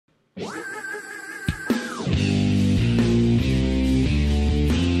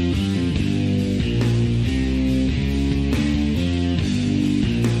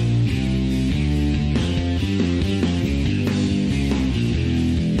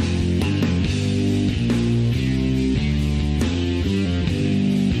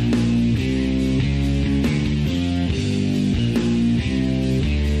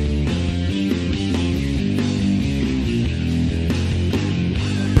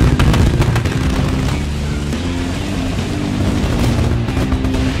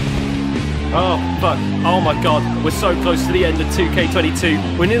Oh my god, we're so close to the end of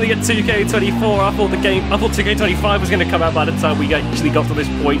 2K22. We're nearly at 2K24. I thought 2K25 was going to come out by the time we actually got to this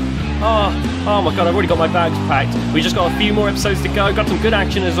point. Oh my god, I've already got my bags packed. We just got a few more episodes to go. Got some good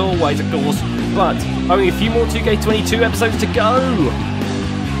action as always, of course. But only a few more 2K22 episodes to go.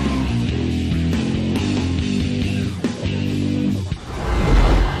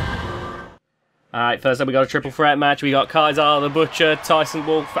 Alright, first up we got a triple threat match. We got Kaiser the Butcher, Tyson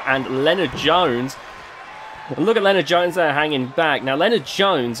Wolf and Leonard Jones. And look at Leonard Jones there hanging back. Now Leonard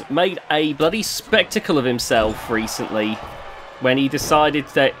Jones made a bloody spectacle of himself recently when he decided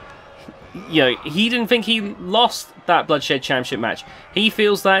that, you know, he didn't think he lost that Bloodshed Championship match. He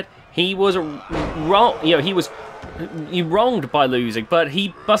feels that he was wrong, you know, he was wronged by losing, but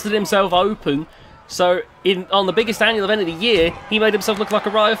he busted himself open. So, on the biggest annual event of the year, he made himself look like a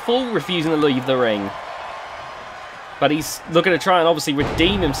riot fool, refusing to leave the ring. But he's looking to try and obviously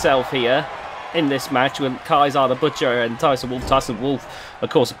redeem himself here in this match with Kaiser the Butcher and Tyson Wolf. Tyson Wolf, of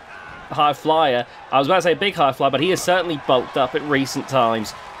course, high flyer. I was about to say a big high flyer, but he has certainly bulked up at recent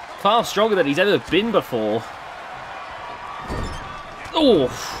times. Far stronger than he's ever been before.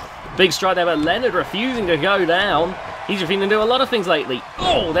 Oh, big strike there, but Leonard refusing to go down. He's refusing to do a lot of things lately.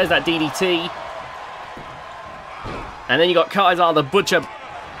 Oh, there's that DDT. And then you got Kaiser the Butcher,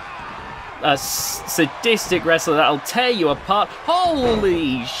 a sadistic wrestler that'll tear you apart.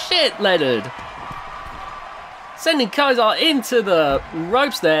 Holy shit, Leonard! Sending Kaiser into the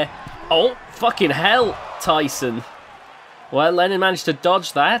ropes there. Oh, fucking hell, Tyson. Well, Leonard managed to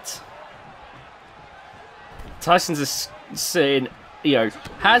dodge that. Tyson's saying, you know,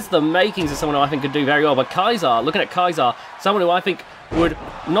 has the makings of someone who I think could do very well. But Kaiser, looking at Kaiser, someone who I think would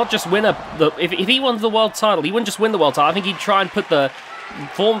not just win if he won the world title, he wouldn't just win the world title. I think he'd try and put the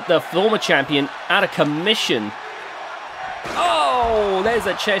former champion out of commission. Oh, there's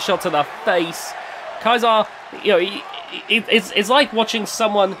a chair shot to the face. Kaiser, you know, it's like watching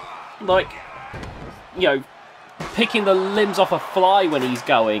someone, like, you know, picking the limbs off a fly when he's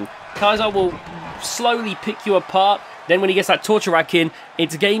going. Kaiser will slowly pick you apart. Then when he gets that torture rack in,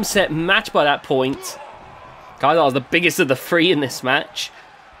 it's game, set, match by that point. Kaiser is the biggest of the three in this match.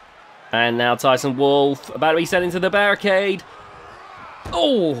 And now Tyson Wolf about to be sent into the barricade.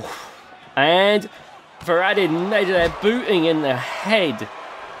 Oh! And for added measure, they're booting in the head.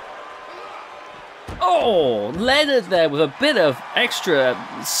 Oh! Leonard there with a bit of extra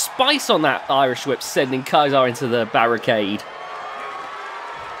spice on that Irish whip, sending Kaiser into the barricade.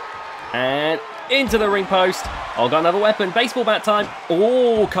 And into the ring post. Oh, got another weapon. Baseball bat time.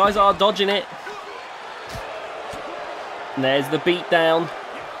 Oh, Kaiser dodging it. And there's the beatdown.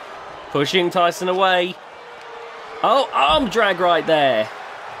 Pushing Tyson away. Oh, arm drag right there.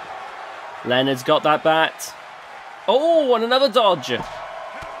 Leonard's got that bat. Oh, and another dodge.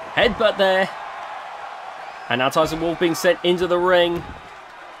 Headbutt there. And now Tyson Wolf being sent into the ring.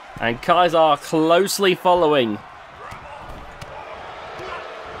 And Kaiser closely following.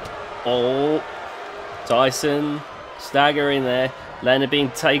 Oh, Tyson staggering there. Leonard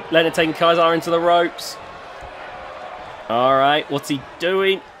taking Kaiser into the ropes. Alright, what's he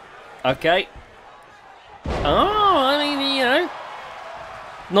doing? Okay. Oh, I mean, you know.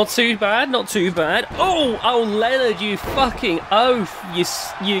 Not too bad, not too bad. Oh, Leonard, you fucking oaf.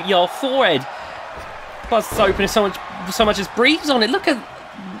 Your forehead busts open if so much as breathes on it. Look at,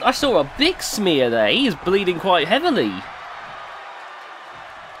 I saw a big smear there. He is bleeding quite heavily.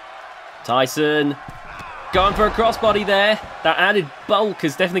 Tyson going for a crossbody there. That added bulk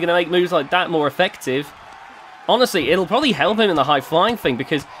is definitely going to make moves like that more effective. Honestly, it'll probably help him in the high flying thing,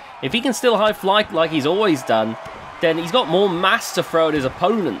 because if he can still high fly like he's always done, then he's got more mass to throw at his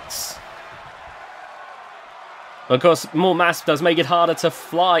opponents. Of course, more mass does make it harder to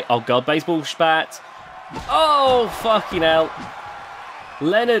fly. Oh god, baseball spat. Oh, fucking hell.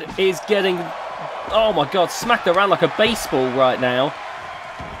 Leonard is getting, oh my god, smacked around like a baseball right now.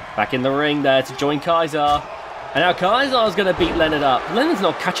 Back in the ring there to join Kaiser. And now Kaiser's going to beat Leonard up. Leonard's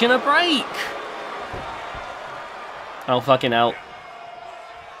not catching a break. Oh, fucking hell.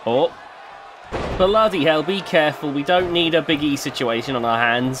 Oh. Bloody hell, be careful. We don't need a Big E situation on our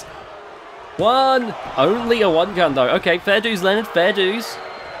hands. One. Only a one count, though. Okay, fair dues, Leonard. Fair dues.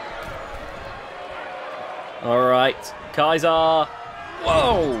 All right. Kaiser.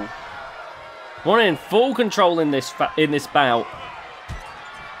 Whoa. One in full control in this bout.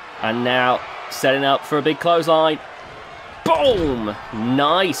 And now setting up for a big clothesline. Boom!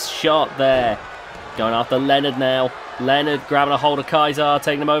 Nice shot there. Going after Leonard now. Leonard grabbing a hold of Kaiser,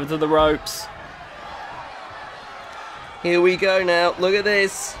 taking him over to the ropes. Here we go now. Look at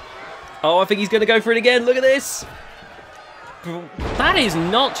this. Oh, I think he's going to go for it again. Look at this. That is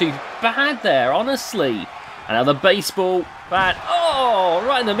not too bad there, honestly. Another baseball bat. Oh,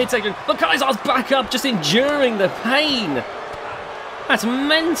 right in the midsection. But Kaiser's back up, just enduring the pain. That's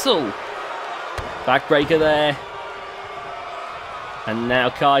mental. Backbreaker there. And now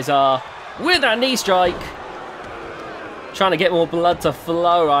Kaiser with that knee strike. Trying to get more blood to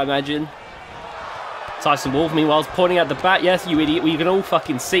flow, I imagine. Tyson Wolf, meanwhile, is pointing at the bat. Yes, you idiot. We can all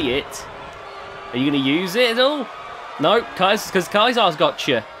fucking see it. Are you going to use it at all? No, because Kaiser's got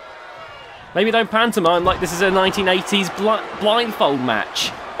you. Maybe don't pantomime like this is a 1980s blindfold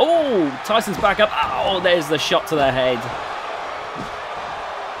match. Oh, Tyson's back up. Oh, there's the shot to the head.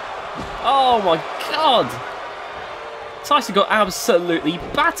 Oh, my God. Tyson got absolutely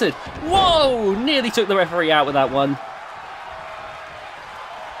battered. Whoa, nearly took the referee out with that one.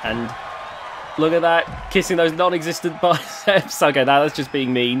 And look at that, kissing those non-existent biceps. Okay, now that's just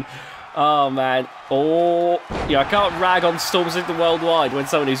being mean. Oh, man. Oh, yeah, I can't rag on Stormzy Worldwide when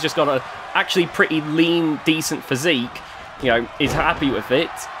someone who's just got a actually pretty lean, decent physique, you know, is happy with it.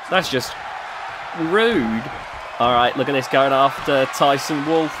 That's just rude. All right, look at this, going after Tyson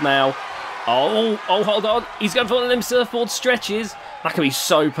Wolf now. Oh, hold on. He's going for one of them surfboard stretches. That can be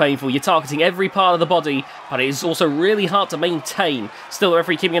so painful. You're targeting every part of the body, but it is also really hard to maintain. Still, the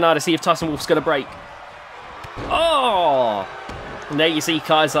referee keeping an eye to see if Tyson Wolf's going to break. Oh! And there you see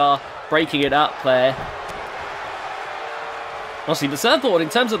Kaiser breaking it up there. Honestly, the surfboard, in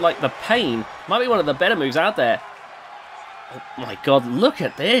terms of, like, the pain, might be one of the better moves out there. Oh, my God, look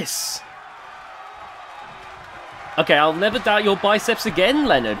at this. Okay, I'll never doubt your biceps again,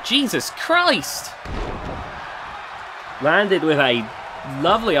 Leonard. Jesus Christ. Landed with a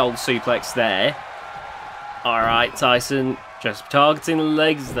lovely old suplex there. Alright, Tyson just targeting the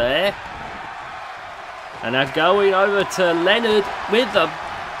legs there. And now going over to Leonard with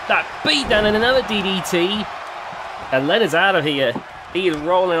that beatdown and another DDT. And Leonard's out of here. He is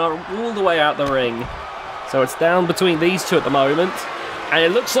rolling all the way out the ring. So it's down between these two at the moment. And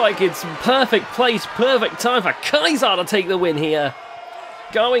it looks like it's perfect place, perfect time for Kaiser to take the win here.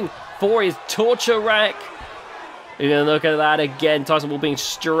 Going for his torture rack. You're going to look at that again. Tyson Wolf being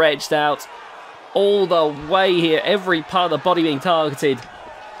stretched out all the way here. Every part of the body being targeted.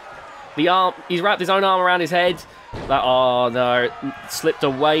 The arm, he's wrapped his own arm around his head. That, oh no, slipped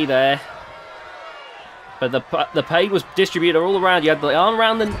away there. But the pain was distributed all around. You had the arm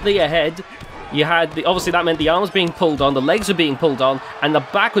around the head. You had obviously that meant the arm was being pulled on, the legs were being pulled on, and the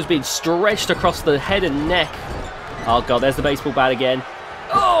back was being stretched across the head and neck. Oh God, there's the baseball bat again.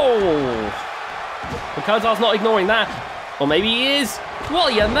 Oh! But Kaiser's not ignoring that. Or maybe he is.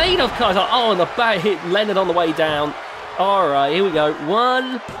 What are you made of, Kaiser? Oh, and the bat hit Leonard on the way down. Alright, here we go.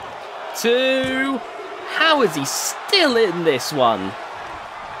 1, 2. How is he still in this one?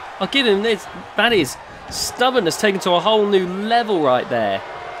 I'll give him this. That is stubbornness taken to a whole new level right there.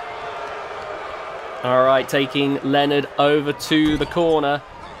 Alright, taking Leonard over to the corner.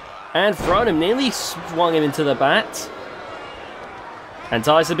 And throwing him, nearly swung him into the bat. And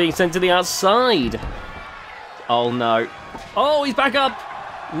Tyson being sent to the outside. Oh no. Oh, he's back up.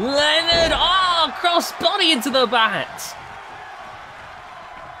 Leonard, oh, cross body into the bat.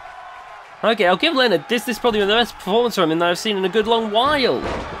 Okay, I'll give Leonard, this is probably the best performance from him that I've seen in a good long while.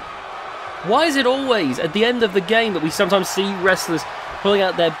 Why is it always at the end of the game that we sometimes see wrestlers pulling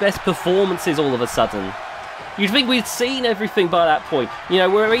out their best performances all of a sudden? You'd think we'd seen everything by that point. You know,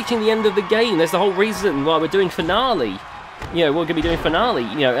 we're reaching the end of the game. There's the whole reason why we're doing finale. You know, we're going to be doing finale,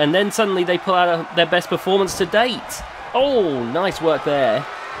 you know, and then suddenly they pull out their best performance to date. Oh, nice work there.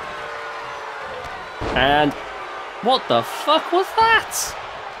 And what the fuck was that?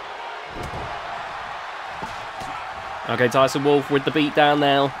 Okay, Tyson Wolf with the beat down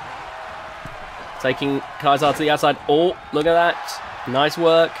now. Taking Kaiser to the outside. Oh, look at that. Nice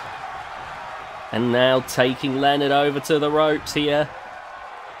work. And now taking Leonard over to the ropes here.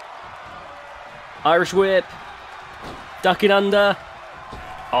 Irish whip. Ducking under.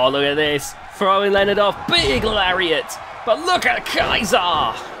 Oh, look at this. Throwing Leonard off. Big lariat. But look at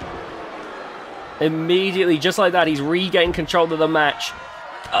Kaiser. Immediately, just like that, he's regained control of the match.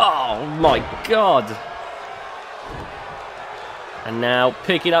 Oh, my God. And now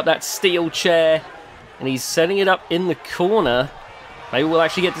picking up that steel chair. And he's setting it up in the corner. Maybe we'll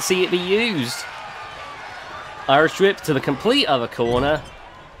actually get to see it be used. Irish whip to the complete other corner.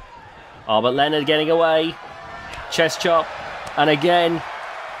 Oh, but Leonard getting away. Chest chop. And again.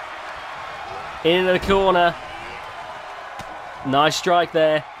 Into the corner. Nice strike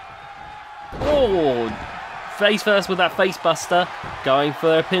there. Oh, face first with that face buster. Going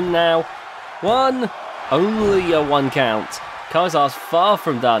for a pin now. One. Only a 1 count. Kaiser's far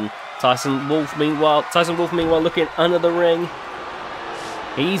from done. Tyson Wolf meanwhile looking under the ring.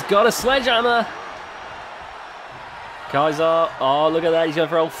 He's got a sledgehammer. Kaiser, oh look at that, he's going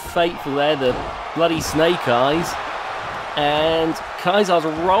for old Fateful there, the bloody snake eyes. And Kaiser's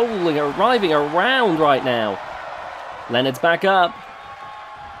arriving around right now. Leonard's back up.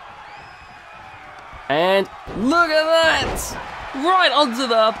 And look at that! Right onto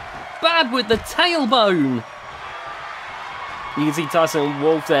the bad with the tailbone. You can see Tyson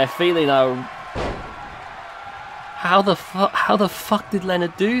Wolf there feeling how the fuck did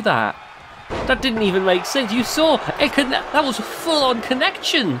Leonard do that? That didn't even make sense. You saw it could. That was a full-on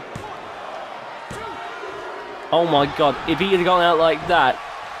connection. Oh my god! If he had gone out like that,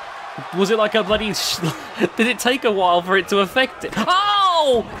 was it like a bloody? Did it take a while for it to affect it?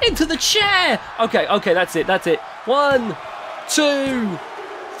 Oh! Into the chair. Okay, that's it. 1, 2,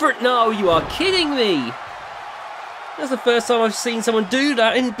 3. No, you are kidding me. That's the first time I've seen someone do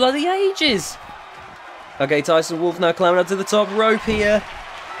that in bloody ages. Okay, Tyson Wolf now climbing up to the top rope here.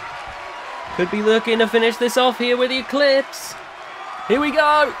 Could be looking to finish this off here with the Eclipse. Here we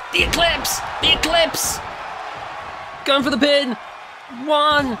go. The Eclipse. The Eclipse. Going for the pin.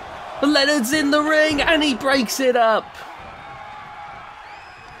 1. Leonard's in the ring and he breaks it up.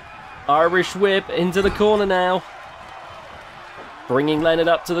 Irish whip into the corner now. Bringing Leonard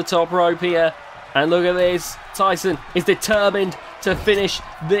up to the top rope here. And look at this. Tyson is determined to finish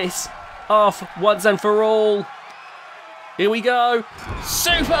this off once and for all. Here we go.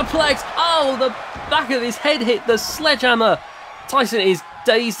 Superplex. Oh, the back of his head hit the sledgehammer. Tyson is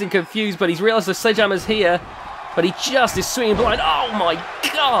dazed and confused, but he's realised the sledgehammer's here. But he just is swinging blind. Oh my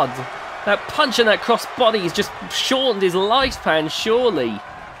god. That punch and that cross body has just shortened his lifespan, surely.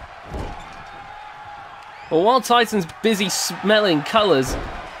 Well, while Tyson's busy smelling colours,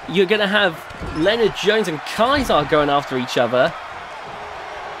 you're going to have Leonard Jones and Kaiser going after each other.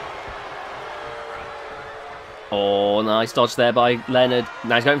 Oh, nice dodge there by Leonard.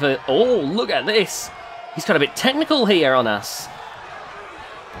 Now he's going for... Oh, look at this. He's got a bit technical here on us.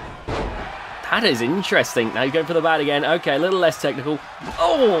 That is interesting. Now he's going for the bat again. Okay, a little less technical.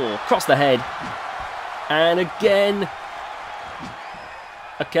 Oh, across the head. And again.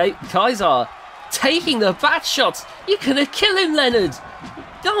 Okay, Kaiser taking the bat shots. You're going to kill him, Leonard.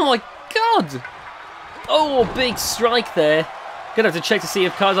 Oh my god. Oh, big strike there. Gonna have to check to see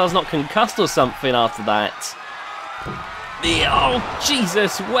if Kaiser's not concussed or something after that. Oh,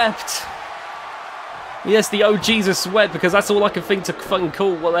 Jesus wept. Yes, the oh Jesus wept, because that's all I can think to fucking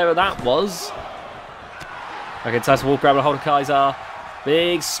call whatever that was. Okay, Tyson Wolf grabbing a hold of Kaiser.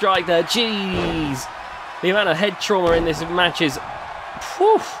 Big strike there. Jeez. The amount of head trauma in this match is...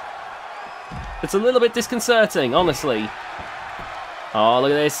 Whew. It's a little bit disconcerting, honestly. Oh,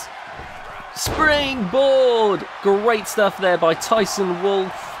 look at this. Springboard. Great stuff there by Tyson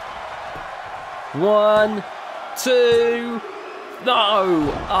Wolf. 1, 2...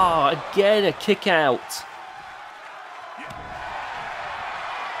 No! Oh, again, a kick out.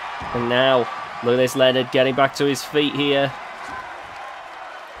 And now, look at this, Leonard getting back to his feet here.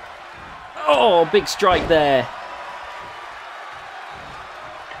 Oh, big strike there.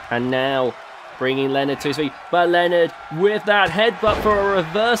 And now, bringing Leonard to his feet. But Leonard with that headbutt for a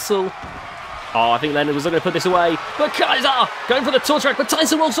reversal. Oh, I think Leonard was looking to put this away. But Kaiser going for the torch rack, but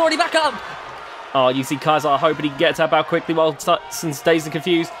Tyson Wolf's already back up. Oh, you see Kaiser hoping he can get tap out quickly while Tyson stays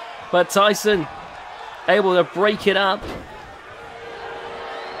confused. But Tyson able to break it up.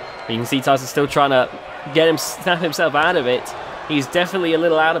 You can see Tyson still trying to get him, snap himself out of it. He's definitely a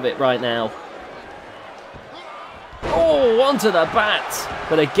little out of it right now. Oh, onto the bat.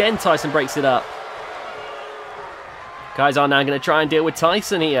 But again, Tyson breaks it up. Kaiser now going to try and deal with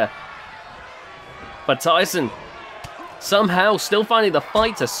Tyson here. But Tyson somehow still finding the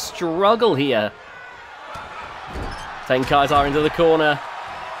fight to struggle here. Taking Kaiser into the corner.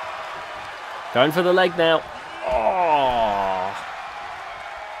 Going for the leg now. Oh.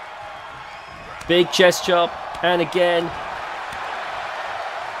 Big chest chop. And again.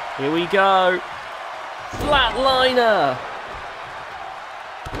 Here we go. Flatliner.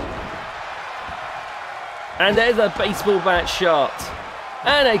 And there's a baseball bat shot.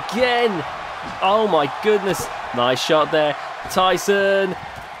 And again. Oh my goodness. Nice shot there. Tyson.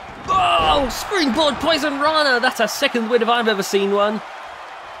 Oh, springboard poison rana. That's a second win if I've ever seen one.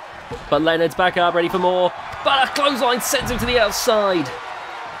 But Leonard's back up, ready for more. But a clothesline sends him to the outside.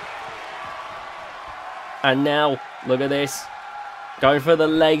 And now, look at this. Going for the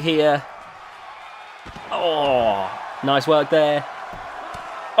leg here. Oh, nice work there.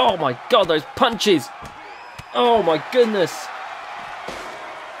 Oh my God, those punches. Oh my goodness.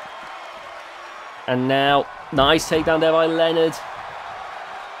 And now, nice takedown there by Leonard.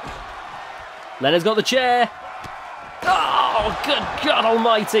 Leonard's got the chair. Oh, good God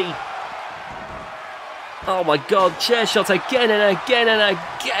almighty. Oh my God, chair shots again and again and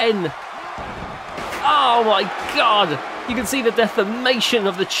again. Oh my God. You can see the deformation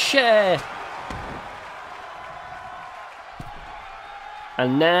of the chair.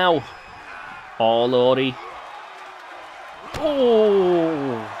 And now, oh lordy.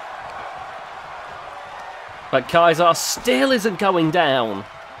 Oh. But Kaiser still isn't going down.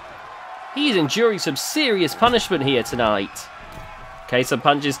 He's enduring some serious punishment here tonight. Okay, some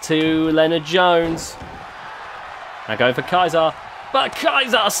punches to Leonard Jones. Now going for Kaiser. But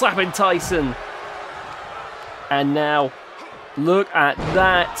Kaiser slapping Tyson. And now, look at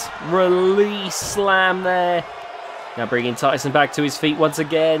that release slam there. Now bringing Tyson back to his feet once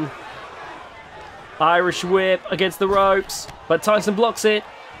again. Irish whip against the ropes. But Tyson blocks it.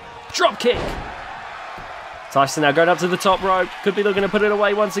 Drop kick. Tyson now going up to the top rope. Could be looking to put it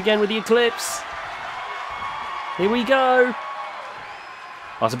away once again with the Eclipse. Here we go.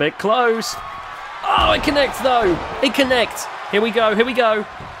 That's a bit close. Oh, it connects though. It connects. Here we go. Here we go.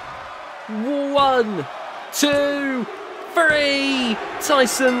 1, 2, 3.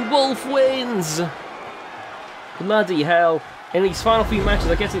 Tyson Wolf wins. Bloody hell. In these final few matches,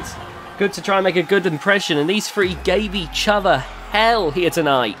 I guess it's good to try and make a good impression. And these three gave each other hell here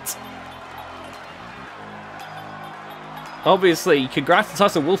tonight. Obviously, congrats to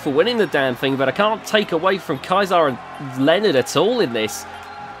Tyson Wolf for winning the damn thing, but I can't take away from Kaiser and Leonard at all in this.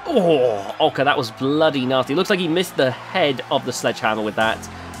 Oh, okay, that was bloody nasty. Looks like he missed the head of the sledgehammer with that.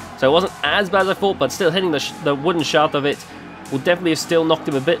 So it wasn't as bad as I thought, but still hitting the wooden shaft of it will definitely have still knocked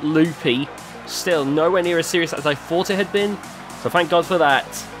him a bit loopy. Still nowhere near as serious as I thought it had been, so thank God for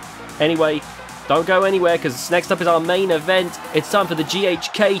that. Anyway, don't go anywhere, because next up is our main event. It's time for the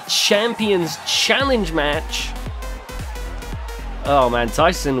GHK Champions Challenge match. Oh man,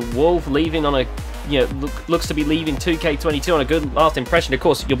 Tyson Wolf leaving on a, looks to be leaving 2K22 on a good last impression. Of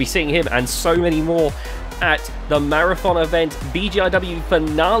course, you'll be seeing him and so many more at the marathon event, BGIW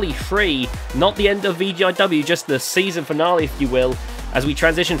Finale 3. Not the end of BGIW, just the season finale, if you will, as we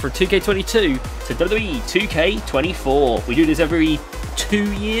transition from 2K22 to WWE 2K24. We do this every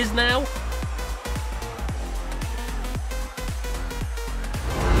 2 years now.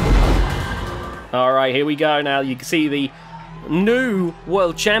 Alright, here we go now. You can see the new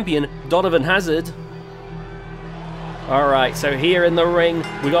world champion, Donovan Hazard. Alright, so here in the ring,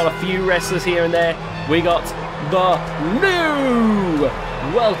 we got a few wrestlers here and there. We got the new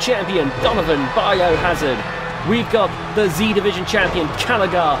world champion, Donovan Biohazard. We've got the Z Division champion,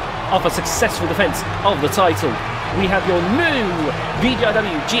 Gallagher, off a successful defense of the title. We have your new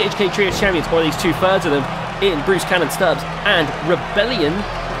BGIW GHK Trios champions, or at least 2/3 of them, in Bruce Cannon Stubbs and Rebellion.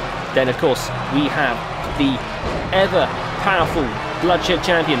 Then, of course, we have the ever powerful Bloodshed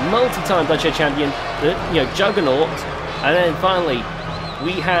champion, multi-time Bloodshed champion, Juggernaut. And then finally,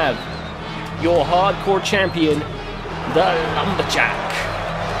 we have your hardcore champion, the Lumberjack.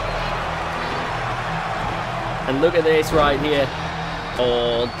 And look at this right here.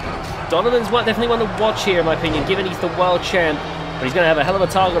 Oh, Donovan's definitely one to watch here, in my opinion, given he's the world champ. But he's going to have a hell of a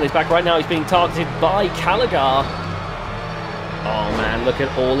target on his back right now. He's being targeted by Gallagher. Oh man, look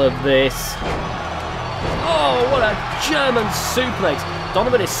at all of this. Oh, what a German suplex.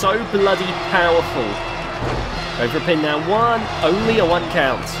 Donovan is so bloody powerful. Go for a pin now. Only a 1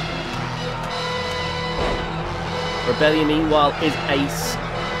 count. Rebellion, meanwhile, is a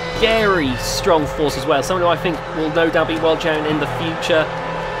scary strong force as well. Someone who I think will no doubt be world champion in the future.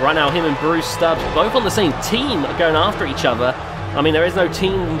 Right now, him and Bruce Stubbs, both on the same team, are going after each other. I mean, there is no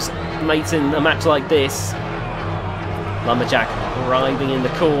teams mates in a match like this. Lumberjack arriving in the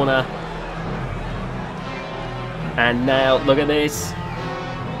corner. And now, look at this.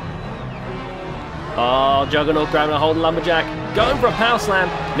 Oh, Juggernaut grabbing a hold of Lumberjack. Going for a power slam.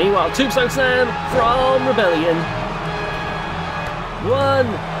 Meanwhile, tombstone slam from Rebellion.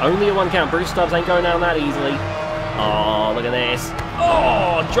 Only a 1 count. Bruce Stubbs ain't going down that easily. Oh, look at this.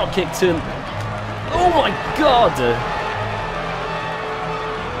 Oh, drop kick to him. Oh my God.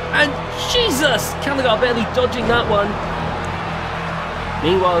 And Jesus, Gallagher barely dodging that one.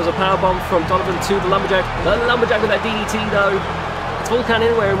 Meanwhile, there's a powerbomb from Donovan to the Lumberjack. The Lumberjack with that DDT, though. It's all kind of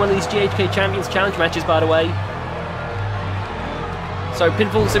anywhere in one of these GHK Champions Challenge matches, by the way. So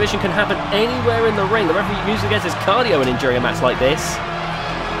pinfall submission can happen anywhere in the ring. The referee usually gets his cardio in during a match like this.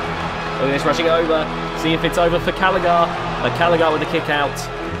 Look at this, rushing over. See if it's over for Gallagher. But Gallagher with the kick out.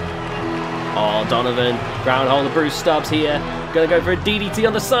 Oh, Donovan. Ground hold of Bruce Stubbs here. Gonna go for a DDT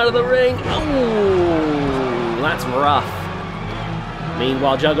on the side of the ring. Oh, that's rough.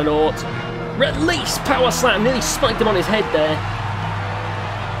 Meanwhile, Juggernaut. Release power slam. Nearly spiked him on his head there.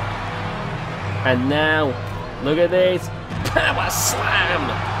 And now, look at this. Power slam!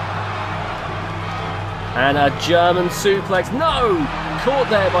 And a German suplex. No! Caught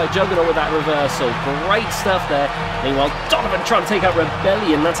there by Juggernaut with that reversal. Great stuff there. Meanwhile, Donovan trying to take out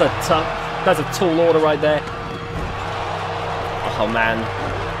Rebellion. That's a tall order right there. Oh man.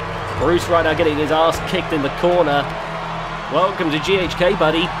 Bruce right now getting his ass kicked in the corner. Welcome to GHK,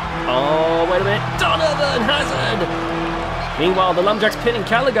 buddy. Oh, wait a minute. Donovan Hazard! Meanwhile, the Lumberjack's pinning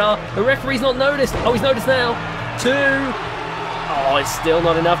Gallagher. The referee's not noticed. Oh, he's noticed now. 2. Oh, it's still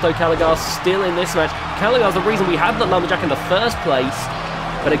not enough though. Gallagher's still in this match. Gallagher's the reason we have the Lumberjack in the first place.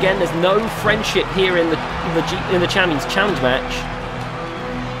 But again, there's no friendship here in the Champions Challenge match.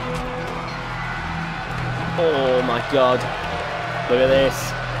 Oh my god. Look at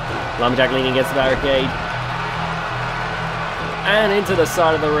this. Lumberjack leaning against the barricade. And into the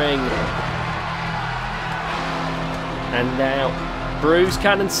side of the ring. And now, Bruce,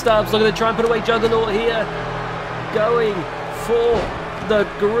 Cannon, Stubbs. Look at the try and put away Juggernaut here. Going for the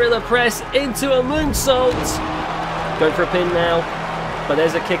Guerilla press into a moonsault. Going for a pin now, but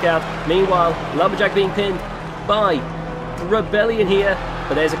there's a kick out. Meanwhile, Lumberjack being pinned by Rebellion here,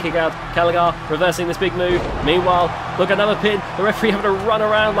 but there's a kick out. Gallagher reversing this big move. Meanwhile, look, another pin. The referee having to run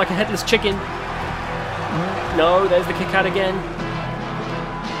around like a headless chicken. No, there's the kick out again.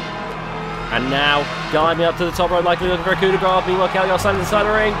 And now, diving up to the top rope, likely looking for a coup de grace. Meanwhile, Gallagher standing inside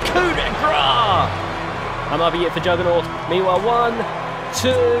the ring. Coup de grace! That might be it for Juggernaut. Meanwhile, 1,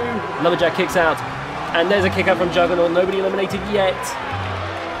 2. Lumberjack kicks out. And there's a kick out from Juggernaut. Nobody eliminated yet.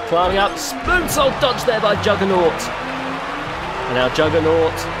 Climbing up. Spoonsault dodge there by Juggernaut. And now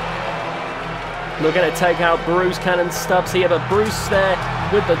Juggernaut looking to take out Bruce, Cannon, Stubbs here. But Bruce there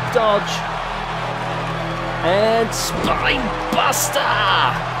with the dodge. And Spine Buster.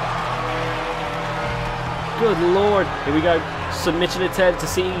 Good lord. Here we go. Submission attempt to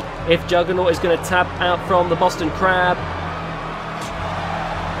see if Juggernaut is going to tap out from the Boston Crab.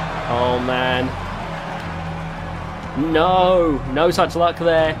 Oh man. No such luck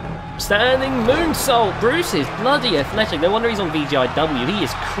there. Standing moonsault. Bruce is bloody athletic. No wonder he's on VGIW. He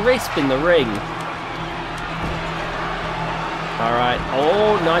is crisp in the ring. Alright.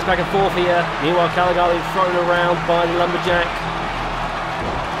 Oh, nice back and forth here. Meanwhile, Gallagher being thrown around by the Lumberjack.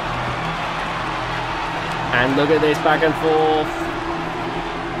 And look at this back and forth.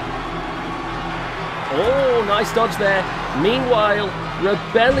 Oh, nice dodge there. Meanwhile,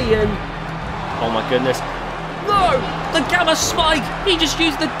 Rebellion. Oh my goodness. No! The Gamma Spike! He just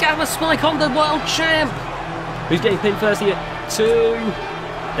used the Gamma Spike on the World Champ. Who's getting pinned first here? 2.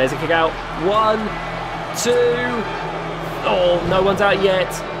 There's a kick out. 1, 2. Oh, no one's out yet.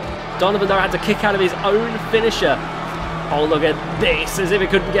 Donovan though had to kick out of his own finisher. Oh, look at this, as if it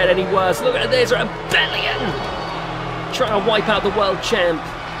couldn't get any worse. Look at this, Rebellion! Trying to wipe out the World Champ.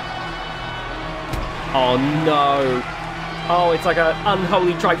 Oh, no. Oh, it's like an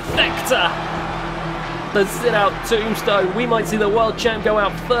unholy trifecta. The sit-out tombstone. We might see the World Champ go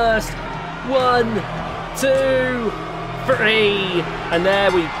out first. 1, 2, 3. And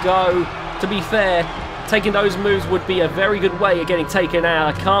there we go. To be fair, taking those moves would be a very good way of getting taken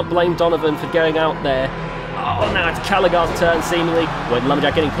out. I can't blame Donovan for going out there. Oh, now it's Gallagher's turn, seemingly. With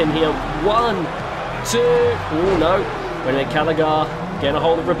Lumberjack getting pinned here. 1, 2. Oh, no. Wait a minute, Gallagher getting a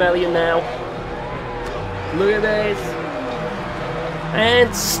hold of Rebellion now. Look at this.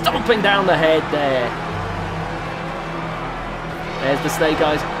 And stomping down the head there. There's the Snake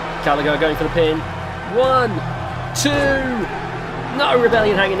Eyes. Gallagher going for the pin. 1, 2. No,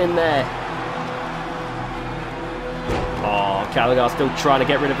 Rebellion hanging in there. Oh, Gallagher still trying to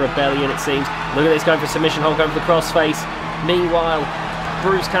get rid of Rebellion, it seems. Look at this, going for submission hold, going for the crossface. Meanwhile,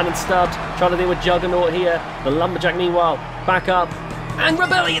 Bruce, Cannon, Stubbs trying to deal with Juggernaut here. The Lumberjack, meanwhile, back up. And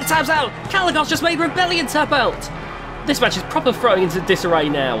Rebellion taps out! Gallagher's just made Rebellion tap out! This match is proper throwing into disarray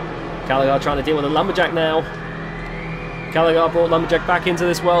now. Gallagher trying to deal with the Lumberjack now. Gallagher brought Lumberjack back into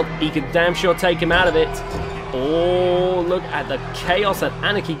this world. He could damn sure take him out of it. Oh, look at the chaos and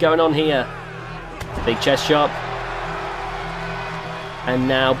anarchy going on here. Big chest chop. And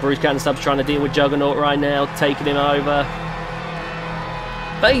now Bruce Cannon Stubbs trying to deal with Juggernaut right now, taking him over.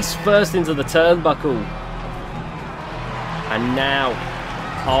 face first into the turnbuckle. And now,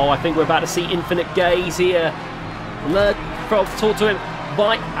 oh, I think we're about to see Infinite Gaze here. Taught to him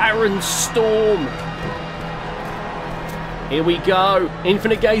by Aaron Storm. Here we go.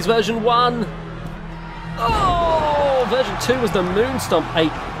 Infinite Gaze version 1. Oh, version 2 was the Moonstomp, a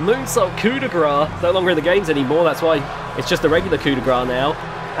moonsault coup de grace. No longer in the games anymore. That's why it's just a regular coup de grace now.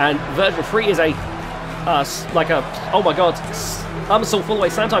 And version 3 is a oh my god, somersault full away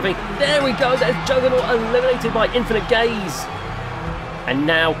slam type thing. There we go. There's Juggernaut eliminated by Infinite Gaze. And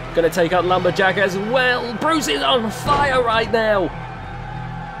now going to take out Lumberjack as well. Bruce is on fire right now.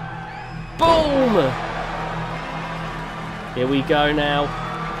 Boom. Here we go now.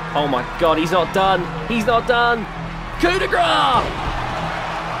 Oh my god, he's not done. He's not done. Coup de grace.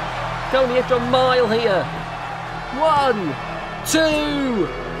 Going the extra mile here. 1, 2,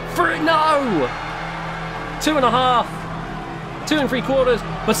 3. No. 2.5. 2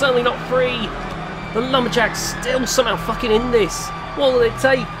 3/4, but certainly not 3. The Lumberjack's still somehow fucking in this. What will it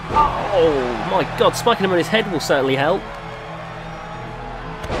take? Oh my god, spiking him on his head will certainly help.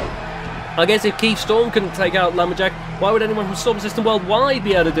 I guess if Keith Storm couldn't take out Lumberjack, why would anyone from Storm System Worldwide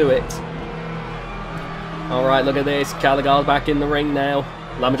be able to do it? Alright, look at this. Caligar's back in the ring now.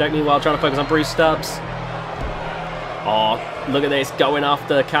 Lumberjack, meanwhile, trying to focus on Bruce Stubbs. Oh, look at this. Going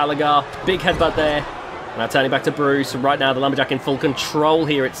after Caligar. Big headbutt there. Now turning back to Bruce. Right now, the Lumberjack in full control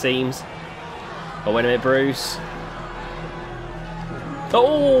here, it seems. Oh, wait a minute, Bruce.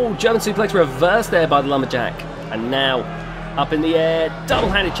 Oh, German suplex reversed there by the Lumberjack. And now, up in the air,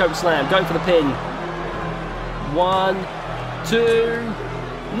 double-handed choke slam, going for the pin. 1, 2,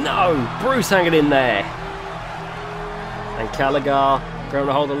 no! Bruce hanging in there. And Caligar grabbing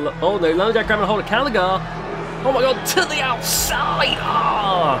a hold of, oh no, Lumberjack grabbing a hold of Caligar. Oh my god, to the outside!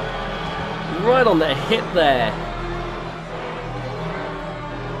 Ah! Right on the hip there.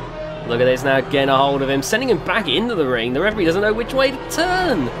 Look at this now, getting a hold of him, sending him back into the ring. The referee doesn't know which way to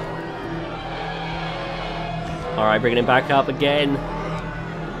turn. Alright, bringing him back up again.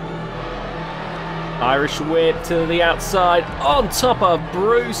 Irish whip to the outside. On top of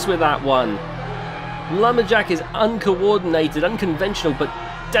Bruce with that one. Lumberjack is uncoordinated, unconventional, but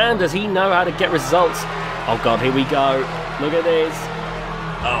damn does he know how to get results. Oh god, here we go. Look at this.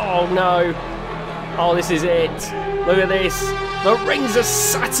 Oh no. Oh, this is it. Look at this. The Rings of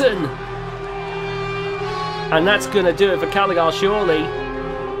Saturn. And that's going to do it for Caligar, surely.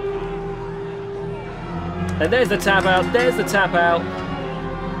 And there's the tap out. There's the tap out.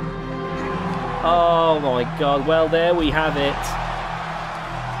 Oh my god. Well, there we have it.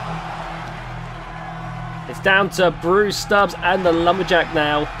 It's down to Bruce Stubbs and the Lumberjack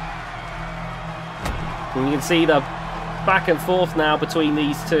now. And you can see the back and forth now between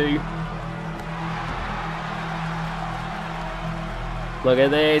these two. Look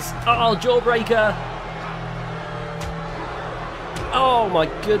at this. Oh, jawbreaker. Oh my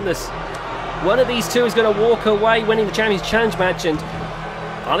goodness. One of these two is going to walk away winning the Champions Challenge match, and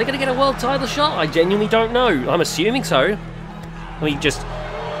are they going to get a world title shot? I genuinely don't know. I'm assuming so. We just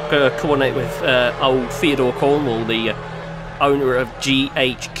coordinate with old Theodore Cornwall, the owner of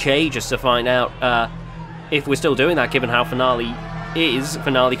GHK, just to find out if we're still doing that, given how Finale is.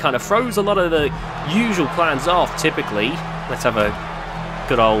 Finale kind of throws a lot of the usual plans off, typically. Let's have a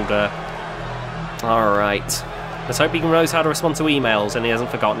good old... Alright. Let's hope he knows how to respond to emails and he hasn't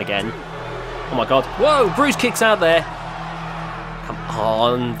forgotten again. Oh my god. Whoa! Bruce kicks out there. Come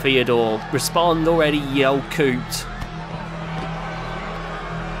on, Theodore. Respond already, you old coot.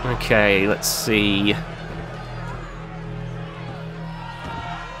 Okay, let's see.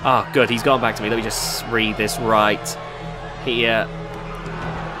 Ah, good. He's gone back to me. Let me just read this right here.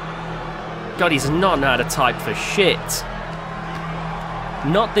 God, he's not know how to type for shit.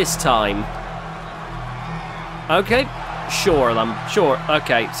 Not this time. Okay, sure, sure.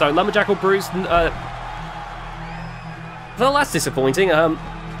 Okay, so Lumberjack or Bruce. Well, that's disappointing. I'm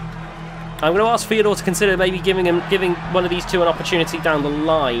going to ask Theodore to consider maybe giving one of these two an opportunity down the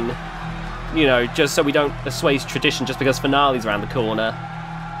line. You know, just so we don't assuage tradition just because Finale's around the corner.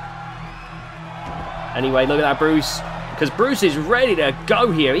 Anyway, look at that, Bruce. Because Bruce is ready to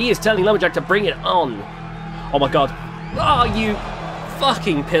go here. He is telling Lumberjack to bring it on. Oh my god. Oh, you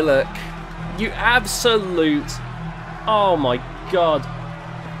fucking pillock. You absolute... Oh my god.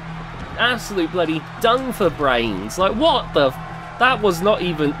 Absolute bloody dung for brains. Like, what the... That was not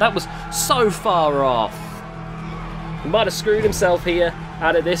even... That was so far off. He might have screwed himself here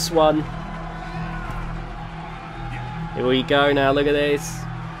out of this one. Here we go now, look at this.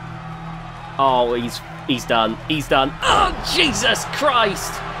 Oh, he's done. He's done. Oh, Jesus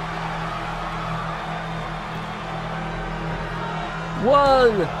Christ!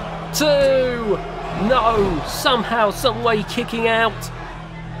 1, 2. No, somehow, some way kicking out.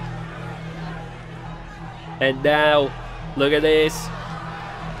 And now, look at this.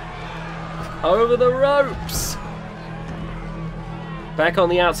 Over the ropes. Back on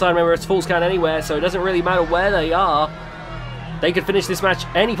the outside, remember it's full scan anywhere, so it doesn't really matter where they are. They could finish this match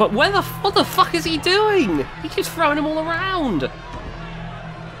any point. What the fuck is he doing? He keeps throwing them all around.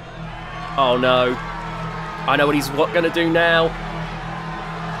 Oh no. I know what he's going to do now.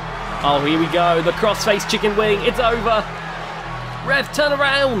 Oh, here we go. The crossface chicken wing. It's over. Ref, turn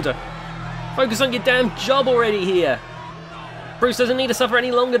around. Focus on your damn job already here. Bruce doesn't need to suffer any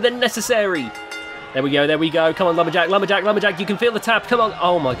longer than necessary. There we go, there we go. Come on, Lumberjack, Lumberjack, Lumberjack. You can feel the tap. Come on.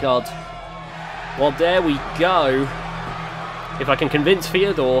 Oh, my God. Well, there we go. If I can convince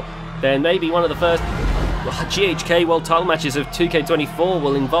Theodore, then maybe one of the first GHK World title matches of 2K24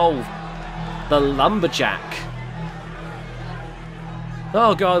 will involve the Lumberjack.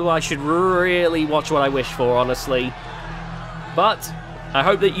 Oh, God, well, I should really watch what I wish for, honestly. But I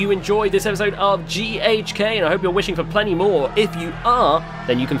hope that you enjoyed this episode of GHK, and I hope you're wishing for plenty more. If you are,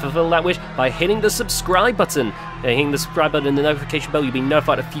 then you can fulfill that wish by hitting the subscribe button. Hitting the subscribe button and the notification bell, you'll be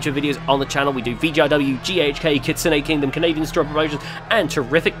notified of future videos on the channel. We do VGRW, GHK, Kitsune Kingdom, Canadian Straw Promotions, and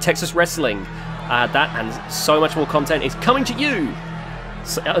terrific Texas Wrestling. That and so much more content is coming to you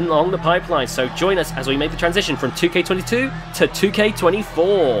along the pipeline. So join us as we make the transition from 2K22 to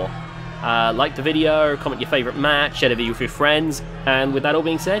 2K24. Like the video, comment your favourite match, share the video with your friends, and with that all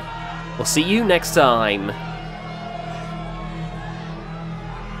being said, we'll see you next time.